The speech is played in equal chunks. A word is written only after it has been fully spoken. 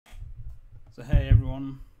So hey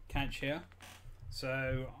everyone, Catch here.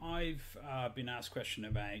 So I've been asked a question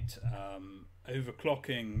about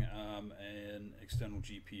overclocking an external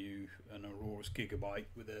GPU, an Aorus Gigabyte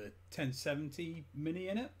with a 1070 Mini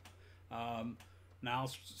in it. Now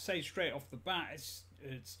I'll say straight off the bat,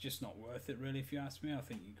 it's just not worth it really if you ask me. I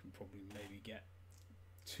think you can probably maybe get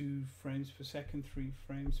 2 frames per second, 3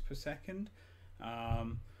 frames per second.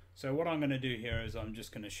 So what I'm going to do here is I'm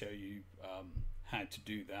just going to show you how to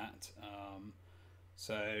do that.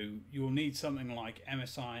 So you'll need something like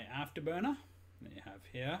MSI Afterburner that you have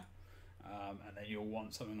here, and then you'll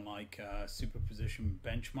want something like Superposition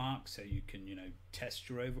Benchmark, so you can test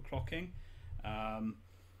your overclocking.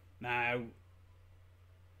 Now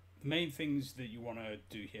the main things that you want to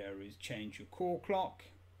do here is change your core clock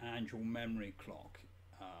and your memory clock.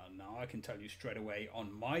 Now I can tell you straight away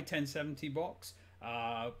on my 1070 box,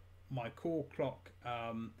 my core clock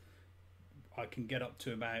I can get up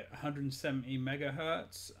to about 170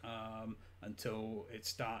 megahertz until it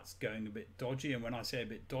starts going a bit dodgy. And when I say a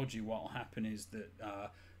bit dodgy, what will happen is that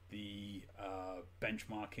the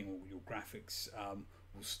benchmarking or your graphics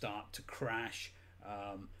will start to crash.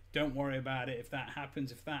 Don't worry about it if that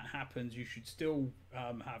happens. If that happens, you should still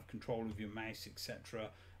have control of your mouse,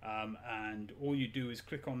 etc. And all you do is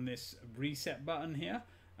click on this reset button here.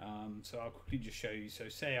 So I'll quickly just show you. So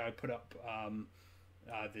say I put up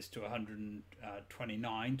this to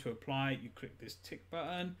 129 to apply it, you click this tick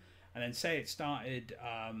button, and then say it started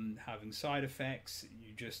having side effects,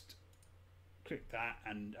 you just click that,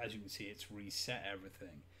 and as you can see it's reset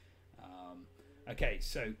everything. Okay,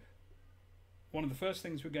 so one of the first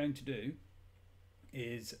things we're going to do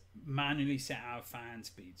is manually set our fan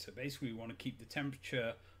speed. So basically we want to keep the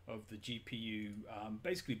temperature of the GPU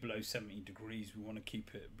basically below 70 degrees. We want to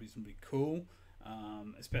keep it reasonably cool,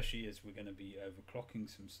 especially as we're going to be overclocking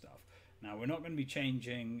some stuff. Now we're not going to be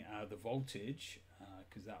changing the voltage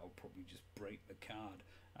because that will probably just break the card.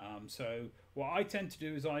 So what I tend to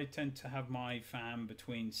do is I tend to have my fan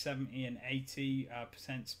between 70 and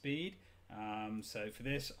 80% speed. So for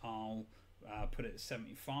this I'll put it at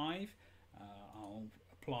 75. I'll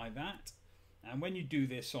apply that, and when you do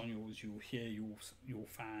this on yours, you'll hear your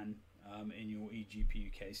fan in your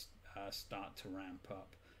eGPU case start to ramp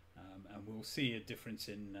up. And we'll see a difference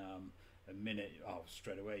in a minute.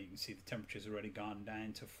 Straight away you can see the temperature's already gone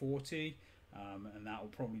down to 40, and that will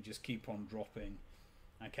probably just keep on dropping.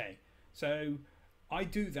 Okay, so I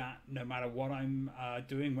do that no matter what I'm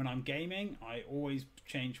doing. When I'm gaming, I always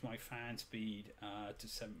change my fan speed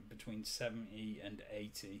to between 70 and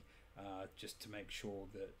 80, just to make sure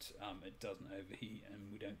that it doesn't overheat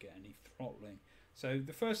and we don't get any throttling. So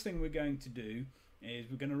the first thing we're going to do is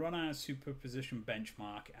we're going to run our Superposition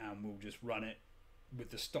Benchmark, and we'll just run it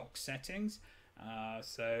with the stock settings.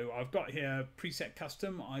 So I've got here preset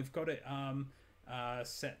custom. I've got it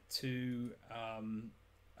set to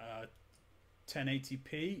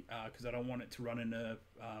 1080p because I don't want it to run in a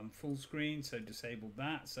full screen, so disabled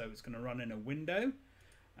that. So it's going to run in a window,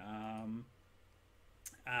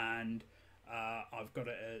 and I've got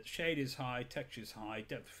it at shaders high, textures high,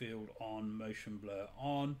 depth of field on, motion blur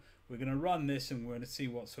on. We're going to run this and we're going to see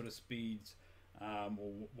what sort of speeds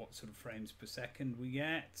or what sort of frames per second we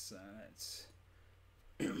get. So let's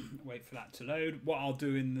wait for that to load. What I'll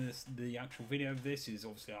do in the actual video of this is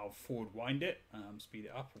obviously I'll forward wind it, speed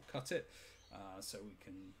it up or cut it, so we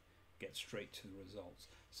can get straight to the results.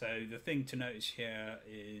 So the thing to notice here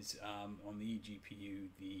is on the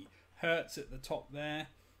eGPU, the hertz at the top there.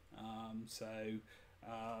 So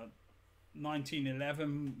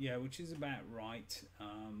 1911, yeah, which is about right,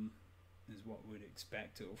 is what we'd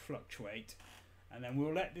expect. It will fluctuate, and then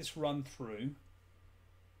we'll let this run through,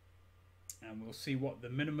 and we'll see what the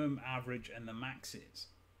minimum, average, and the max is.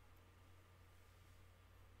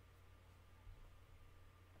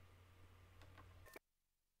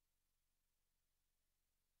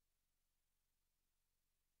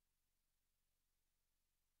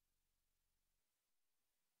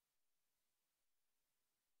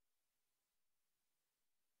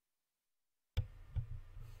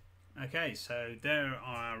 Okay, so there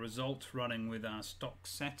are our results running with our stock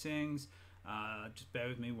settings. Just bear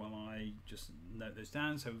with me while I just note those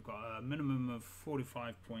down. So we've got a minimum of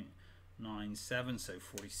 45.97, so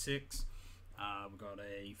 46. We've got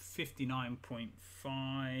a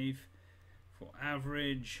 59.5 for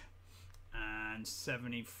average and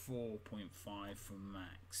 74.5 for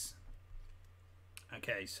max.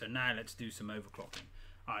 Okay, so now let's do some overclocking.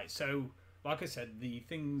 Alright, so like I said, the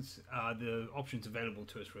options available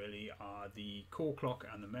to us really are the core clock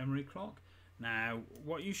and the memory clock. Now,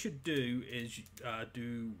 what you should do is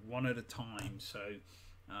do one at a time. So,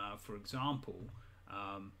 for example,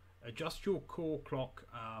 adjust your core clock,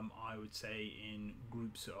 I would say, in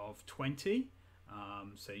groups of 20.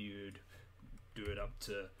 So you'd do it up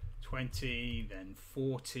to 20, then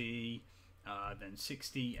 40, then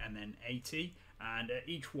 60, and then 80. And at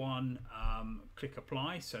each one, click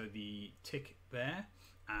apply, so the tick there,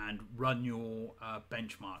 and run your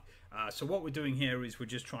benchmark. So what we're doing here is we're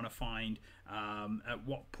just trying to find at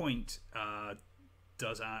what point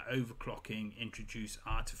does our overclocking introduce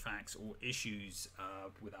artifacts or issues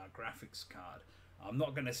with our graphics card. I'm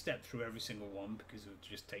not going to step through every single one because it would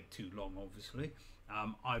just take too long, obviously.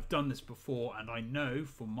 I've done this before, and I know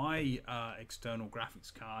for my external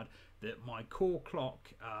graphics card that my core clock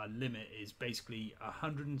limit is basically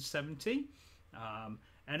 170.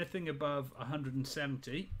 Anything above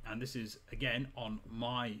 170, and this is again on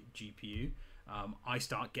my GPU, I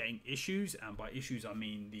start getting issues, and by issues I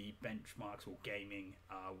mean the benchmarks or gaming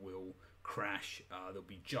will crash. There'll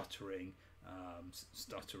be juttering,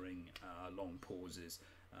 stuttering, long pauses.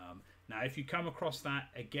 Now if you come across that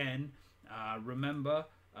again, remember,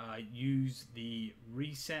 use the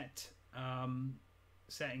reset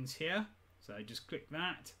settings here. So just click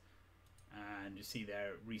that, and you see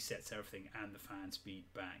there it resets everything and the fan speed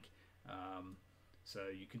back. So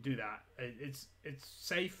you can do that. It's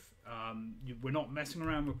safe. We're not messing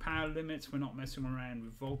around with power limits. We're not messing around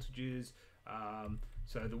with voltages.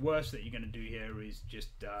 So the worst that you're going to do here is just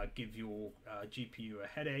give your GPU a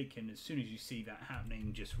headache, and as soon as you see that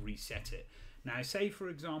happening, just reset it. Now say for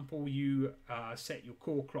example you set your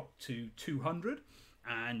core clock to 200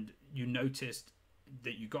 and you noticed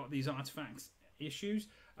that you got these artifacts issues,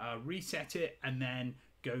 reset it and then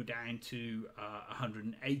go down to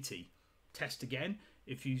 180. Test again.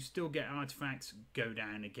 If you still get artifacts, go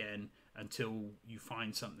down again until you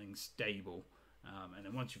find something stable. And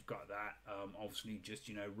then once you've got that, obviously just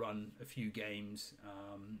run a few games,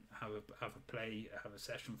 have a play, have a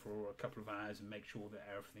session for a couple of hours, and make sure that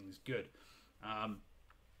everything's good.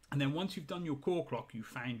 And then once you've done your core clock, you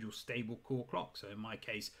found your stable core clock. So in my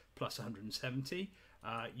case, plus 170.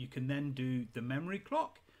 You can then do the memory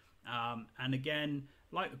clock, and again,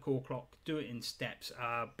 like the core clock, do it in steps.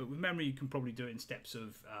 But with memory, you can probably do it in steps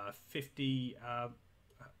of 50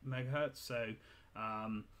 megahertz. So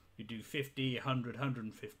you do 50, 100,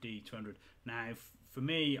 150, 200. Now, for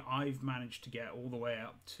me, I've managed to get all the way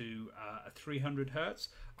up to 300 hertz.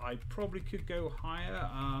 I probably could go higher.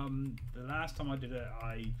 The last time I did it,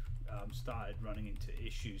 I started running into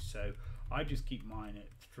issues, so I just keep mine at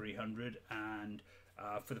 300, and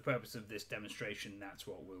for the purpose of this demonstration, that's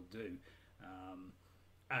what we'll do.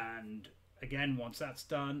 And again, once that's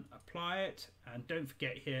done, apply it, and don't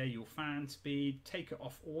forget here your fan speed, take it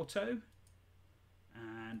off auto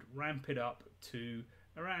and ramp it up to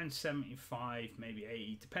around 75, maybe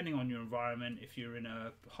 80, depending on your environment. If you're in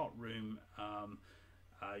a hot room,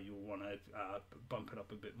 you'll want to bump it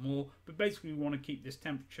up a bit more, but basically we want to keep this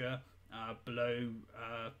temperature below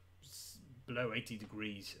 80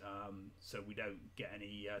 degrees, so we don't get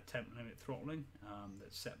any temp limit throttling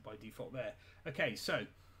that's set by default there. Okay, so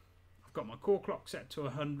I've got my core clock set to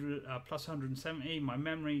 100 plus 170, my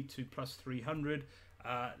memory to plus 300.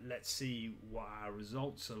 Let's see what our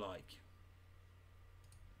results are like.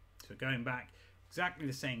 So going back, exactly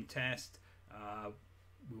the same test.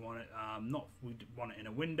 We want it we want it in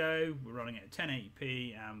a window. We're running it at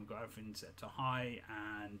 1080p, and we've got everything set to high,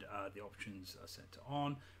 and the options are set to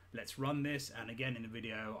on. Let's run this, and again in the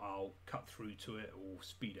video I'll cut through to it or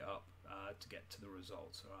speed it up to get to the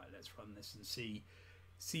results. All right, let's run this and see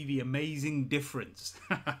the amazing difference.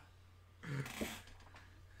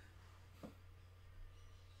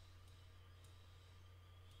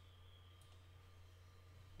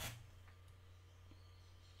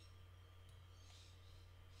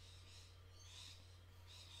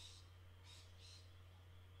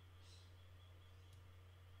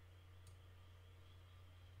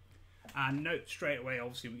 And note straight away,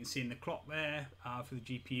 obviously we can see in the clock there for the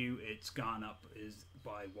GPU, it's gone up is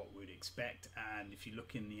by what we'd expect. And if you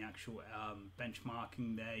look in the actual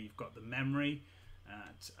benchmarking there, you've got the memory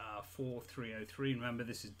at 4303. Remember,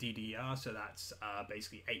 this is DDR, so that's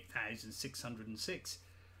basically 8606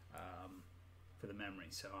 for the memory.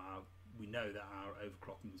 So we know that our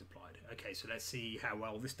overclocking is applied. Okay, so let's see how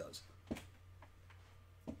well this does.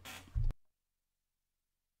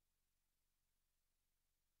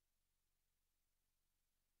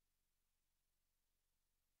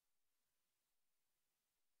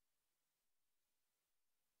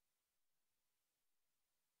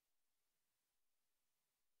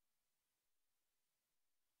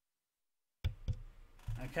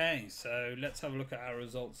 Okay, so let's have a look at our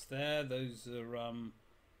results there. Those are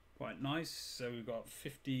quite nice. So we've got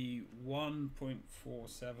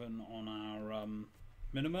 51.47 on our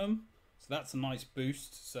minimum. So that's a nice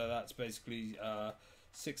boost. So that's basically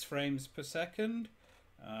 6 frames per second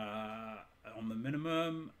on the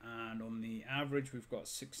minimum, and on the average we've got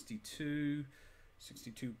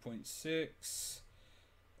 62.6,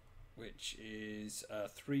 which is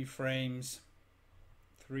 3 frames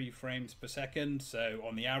per second. So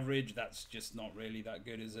on the average, that's just not really that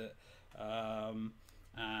good, is it?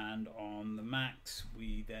 And on the max,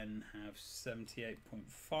 we then have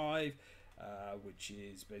 78.5, which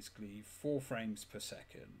is basically 4 frames per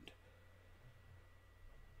second.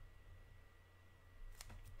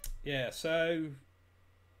 Yeah, so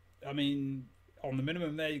I mean, on the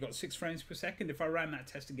minimum there, you got 6 frames per second. If I ran that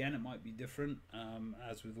test again, it might be different,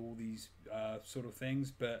 as with all these sort of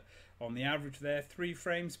things. But on the average there, 3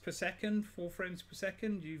 frames per second, 4 frames per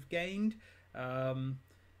second you've gained.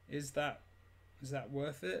 Is that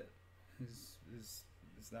worth it? Is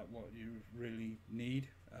that what you really need?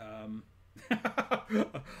 I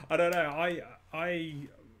don't know.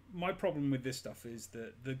 My problem with this stuff is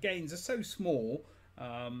that the gains are so small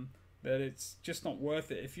that it's just not worth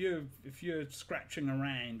it. If you're scratching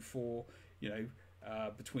around for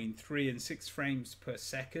between 3 and 6 frames per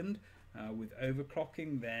second with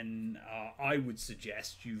overclocking, then I would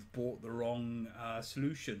suggest you've bought the wrong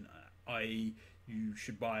solution. I.e., you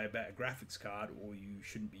should buy a better graphics card, or you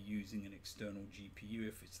shouldn't be using an external GPU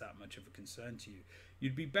if it's that much of a concern to you.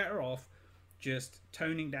 You'd be better off just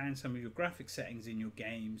toning down some of your graphics settings in your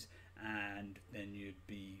games, and then you'd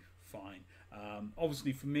be fine.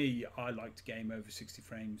 Obviously for me, I like to game over 60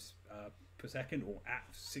 frames per second, or at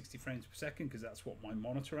 60 frames per second, because that's what my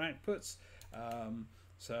monitor outputs.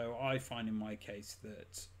 So I find in my case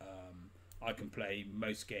that I can play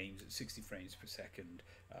most games at 60 frames per second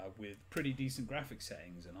with pretty decent graphics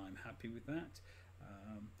settings, and I'm happy with that.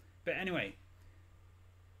 But anyway,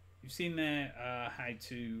 you've seen there how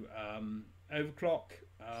to overclock.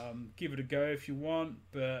 Give it a go if you want,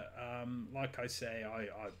 but like I say,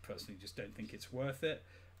 I personally just don't think it's worth it.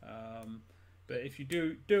 But if you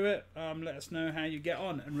do it, let us know how you get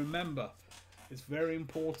on. And remember, it's very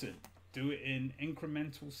important, do it in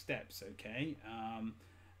incremental steps, okay?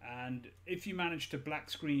 And if you manage to black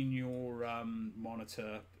screen your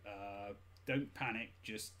monitor, don't panic.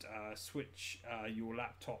 Just switch your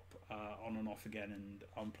laptop on and off again, and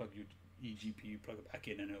unplug your eGPU, plug it back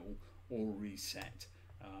in, and it will all reset.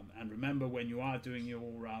 And remember, when you are doing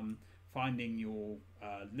your finding your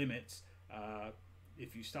limits,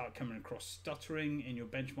 if you start coming across stuttering in your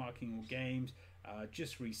benchmarking or games,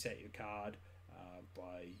 just reset your card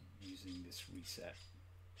by using this reset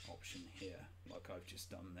option here, like I've just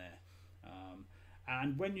done there.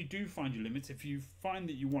 And when you do find your limits, if you find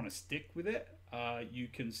that you want to stick with it, you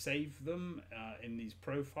can save them in these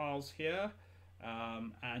profiles here,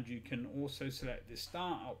 and you can also select the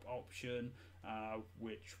startup option,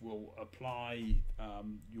 which will apply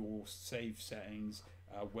your save settings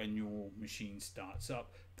when your machine starts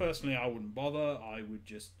up. Personally, I wouldn't bother. I would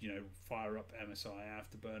just fire up MSI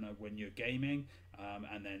Afterburner when you're gaming,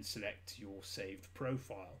 and then select your saved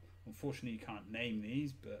profile. Unfortunately, you can't name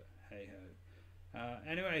these, but hey ho.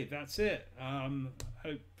 Anyway, that's it.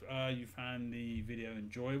 Hope you found the video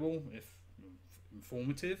enjoyable, if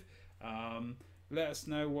informative. Let us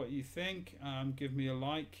know what you think. Give me a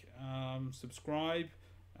like, subscribe,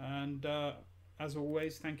 and as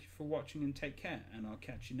always, thank you for watching, and take care, and I'll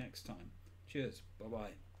catch you next time. Cheers. Bye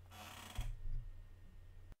bye.